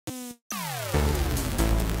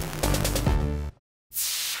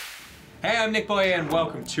Hey, I'm Nichboy and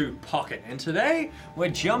welcome to Pocket. And today we're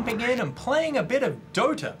jumping in and playing a bit of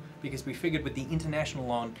DOTA because we figured with the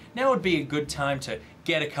international on, now would be a good time to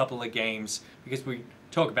get a couple of games because we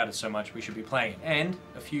talk about it so much we should be playing it. And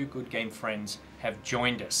a few good game friends have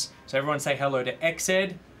joined us. So everyone say hello to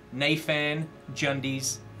Xed, Nathan,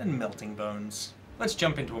 Jundies, and Melting Bones. Let's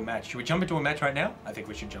jump into a match. Should we jump into a match right now? I think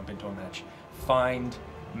we should jump into a match. Find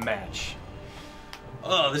match.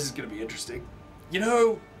 Oh, this is gonna be interesting. You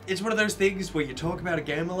know, it's one of those things where you talk about a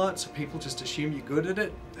game a lot, so people just assume you're good at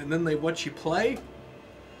it, and then they watch you play,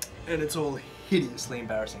 and it's all hideously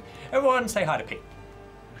embarrassing. Everyone say hi to Pete.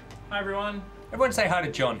 Hi everyone. Everyone say hi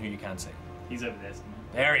to John, who you can't see. He's over there somewhere.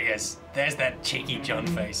 There he is. There's that cheeky John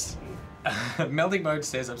face. Melting Mode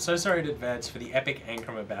says, I'm so sorry in advance for the epic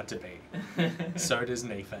anchor I'm about to be. So does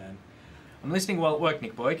Nathan. I'm listening while at work,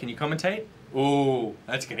 Nichboy. Can you commentate? Ooh,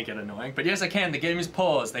 that's gonna get annoying. But yes, I can. The game is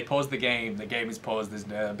paused. They paused the game. The game is paused. There's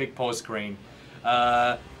a big pause screen.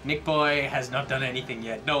 Nichboy has not done anything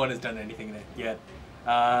yet. No one has done anything yet.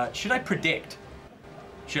 Should I predict?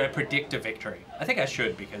 Should I predict a victory? I think I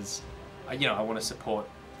should because, you know, I want to support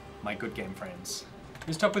my good game friends.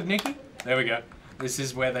 Who's top with Nikki? There we go. This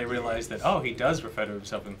is where they realize that, oh, he does refer to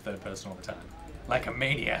himself in third person all the time. Like a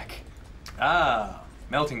maniac. Ah,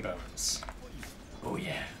 Melting Bones. Oh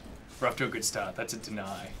yeah. We're off to a good start. That's a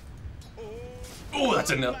deny. Oh, that's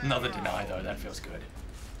another deny though. That feels good.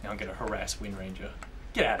 Now I'm gonna harass Wind Ranger.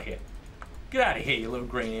 Get out of here. Get out of here, you little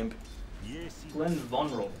green imp. Glenn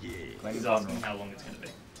Von Roll. He's asking how long it's gonna be.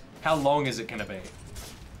 How long is it gonna be?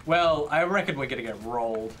 Well, I reckon we're gonna get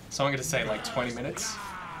rolled. So I'm gonna say like 20 minutes.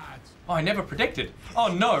 Oh, I never predicted. Oh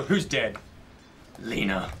no, who's dead?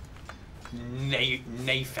 Lena.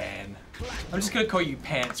 Nathan. I'm just gonna call you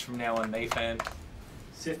Pants from now on, Nathan.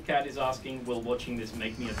 Sith Cat is asking, will watching this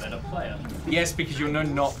make me a better player? Yes, because you'll know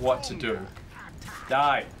not what to do.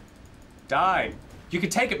 Die. Die. You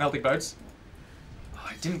can take it, Melting Boats. Oh,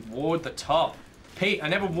 I didn't ward the top. Pete, I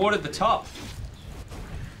never warded the top.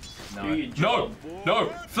 No. No. No.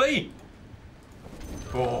 Flee.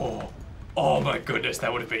 Oh. Oh my goodness,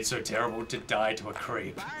 that would have been so terrible to die to a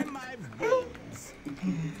creep.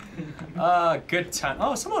 Good time.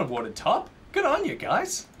 Oh, someone warded top. Good on you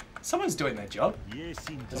guys. Someone's doing their job.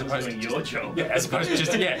 As opposed to your job. Yeah, as opposed to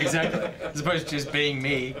just, yeah, exactly. As opposed to just being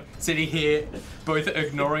me, sitting here, both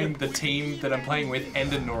ignoring the team that I'm playing with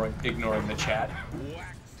and ignoring the chat.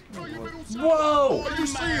 Whoa! What are you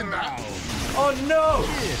saying now? Oh no!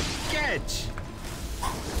 Catch!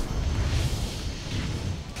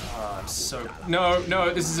 Oh, I'm so...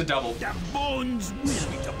 No, this is a double. The bones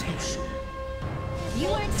need attention. You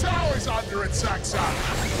weren't Tower's under attack, sir.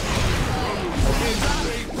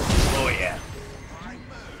 Oh yeah.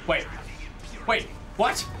 Wait.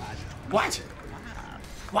 What? What?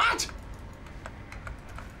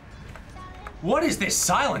 What is this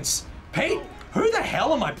silence? Pete, who the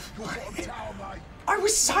hell am I? I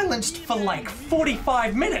was silenced for like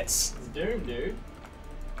 45 minutes. It's Doom, dude.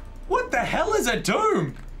 What the hell is a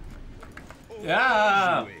Doom?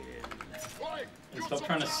 Yeah. And stop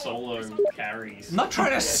trying to solo carries. I'm not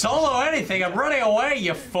trying to solo anything. I'm running away,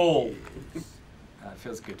 you fool. It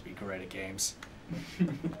feels good to be great at games.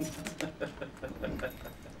 I'm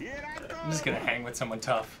just gonna hang with someone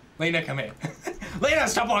tough. Lena, come here. Lena,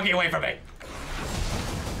 stop walking away from me.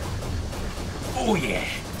 Oh yeah.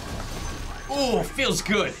 Oh, feels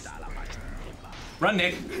good. Run,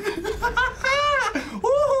 Nick.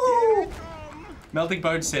 Woo! Melting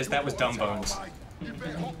Bones says that was Dumb Bones.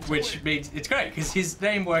 Which means it's great, because his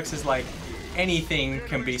name works as like anything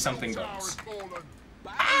can be something Bones.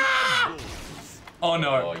 Ah! Oh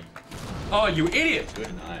no. Oh, you idiot!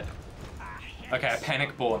 Good night. Okay, I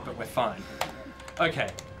panic bought, but we're fine.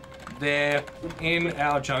 Okay, they're in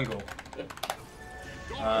our jungle.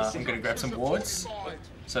 I'm gonna grab some wards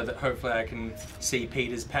so that hopefully I can see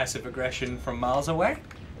Peter's passive aggression from miles away.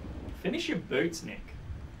 Finish your boots, Nick.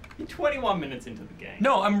 You're 21 minutes into the game.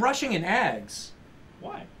 No, I'm rushing in Ags.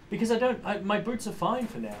 Why? Because my boots are fine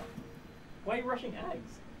for now. Why are you rushing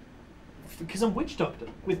Ags? Because I'm Witch Doctor.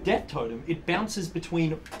 With Death Totem, it bounces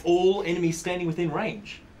between all enemies standing within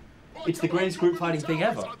range. It's the greatest group fighting thing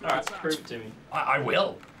ever. Alright, prove it to me. I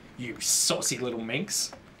will, you saucy little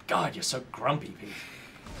minx. God, you're so grumpy, Pete.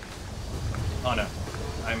 Oh no,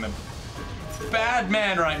 I'm a bad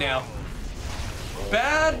man right now.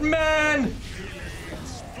 Bad man!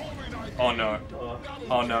 Oh no.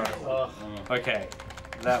 Oh no. Okay,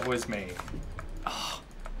 that was me. Oh,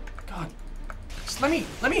 God. Just let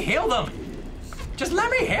me heal them. Just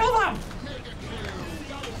let me heal them.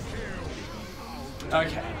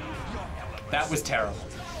 Okay. That was terrible.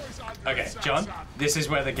 Okay, John, this is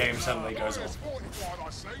where the game suddenly goes off.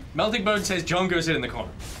 Melting Bone says John goes in the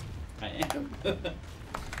corner. I am.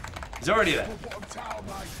 He's already there.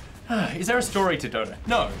 Is there a story to Dota?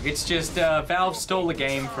 No, it's just Valve stole the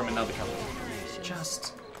game from another company.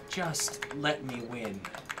 Just let me win.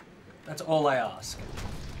 That's all I ask.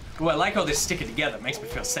 Ooh, I like all this sticking together. It makes me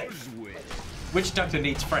feel safe. Witch Doctor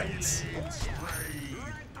needs friends.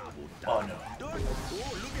 Oh no.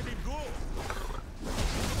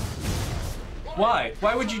 Why?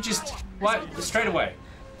 Why would you just... Why? Straight away.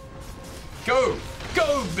 Go!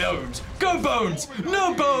 Go, Bones! Go, Bones!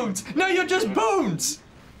 No, Bones! No, you're just Bones!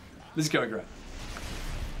 This is going great.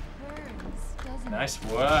 Nice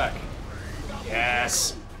work.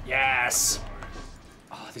 Yes. Yes.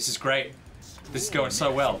 Oh, this is great. This is going so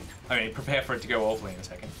well. I mean, prepare for it to go awfully in a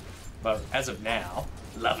second. But as of now,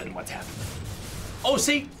 loving what's happening. Oh,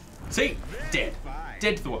 see? See? Dead.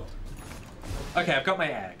 Dead to the world. Okay, I've got my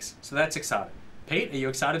axe, so that's exciting. Pete, are you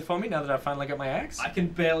excited for me now that I've finally got my axe? I can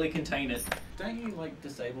barely contain it. Don't you like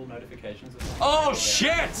disable notifications? Oh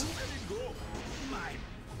shit!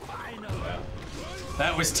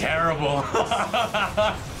 That was terrible.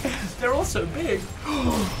 They're all so big.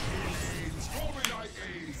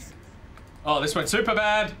 Oh, this went super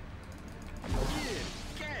bad.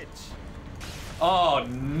 Oh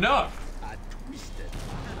no!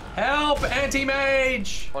 Help,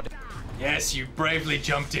 anti-mage! Yes, you bravely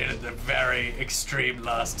jumped in at the very extreme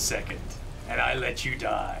last second. And I let you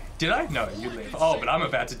die. Did I? No, you live. Oh, but I'm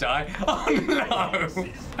about to die. Oh no!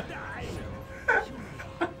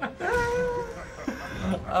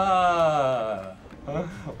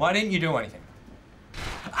 Why didn't you do anything?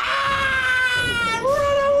 Ah!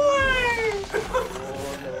 Run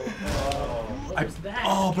away!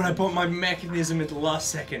 Oh, but I bought my mechanism at the last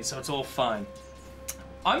second, so it's all fine.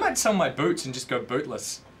 I might sell my boots and just go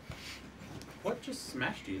bootless. What just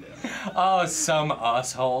smashed you there? Oh, some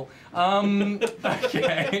asshole.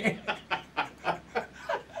 Okay.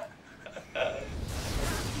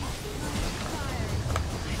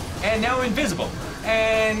 And now invisible.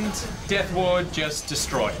 And Death Ward just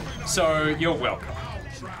destroyed. So you're welcome.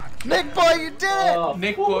 Nichboy, you did it! Oh,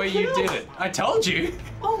 Nichboy, you did it. I told you.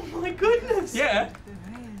 oh my goodness! Yeah.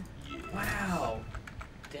 Wow.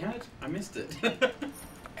 Damn it, I missed it.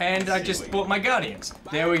 And I just bought my Guardians.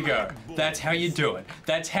 There we go. That's how you do it.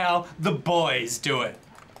 That's how the boys do it.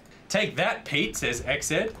 Take that, Pete, says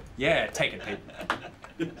Xed. Yeah, take it, Pete.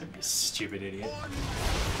 You stupid idiot.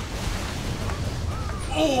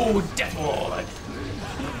 Oh, Death Ward!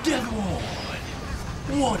 Death Ward!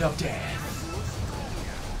 Ward of Death.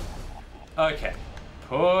 Okay.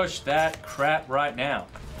 Push that crap right now.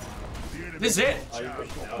 This is it.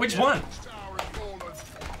 Which one?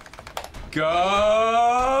 Go! I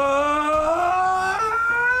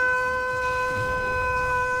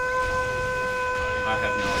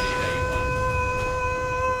have no idea how you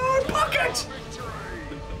won. Pocket!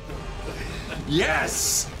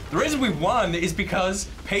 Yes! The reason we won is because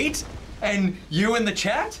Pete and you in the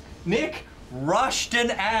chat, Nick, rushed an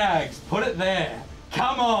ags. Put it there.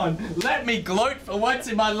 Come on, let me gloat for once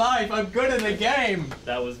in my life. I'm good in the game.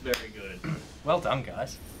 That was very good. Well done,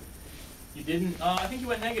 guys. You didn't. I think you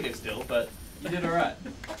went negative still, but you did all right.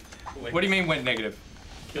 What do you mean went negative?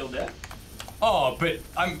 Kill death. Oh, but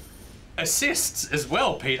I'm assists as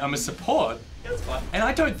well, Pete. I'm a support. That's fine. And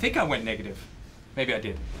I don't think I went negative. Maybe I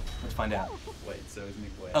did. Let's find out. Wait, so is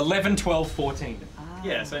Nichboy. 11, 12, 14.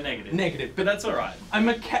 Yeah, so negative. Negative. But that's all right. I'm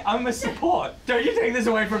a support. Don't you take this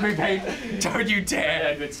away from me, Pete. Don't you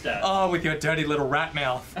dare. Yeah, good stats. Oh, with your dirty little rat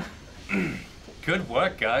mouth. Good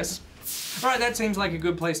work, guys. All right, that seems like a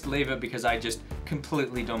good place to leave it because I just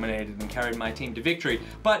completely dominated and carried my team to victory.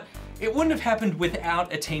 But it wouldn't have happened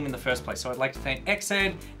without a team in the first place. So I'd like to thank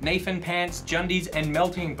Xed, Nathan Pants, Jundies, and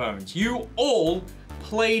Melting Bones. You all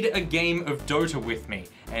played a game of Dota with me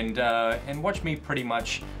and watch me pretty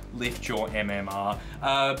much lift your MMR.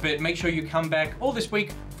 But make sure you come back all this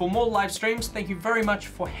week for more live streams. Thank you very much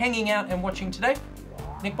for hanging out and watching today.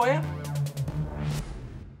 Nichboy out.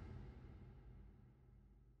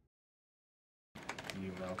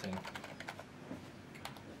 You melting.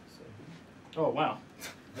 Oh wow.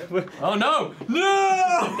 Oh no! No!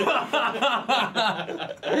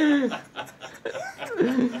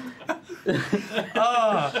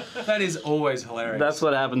 Oh, that is always hilarious. That's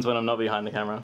what happens when I'm not behind the camera.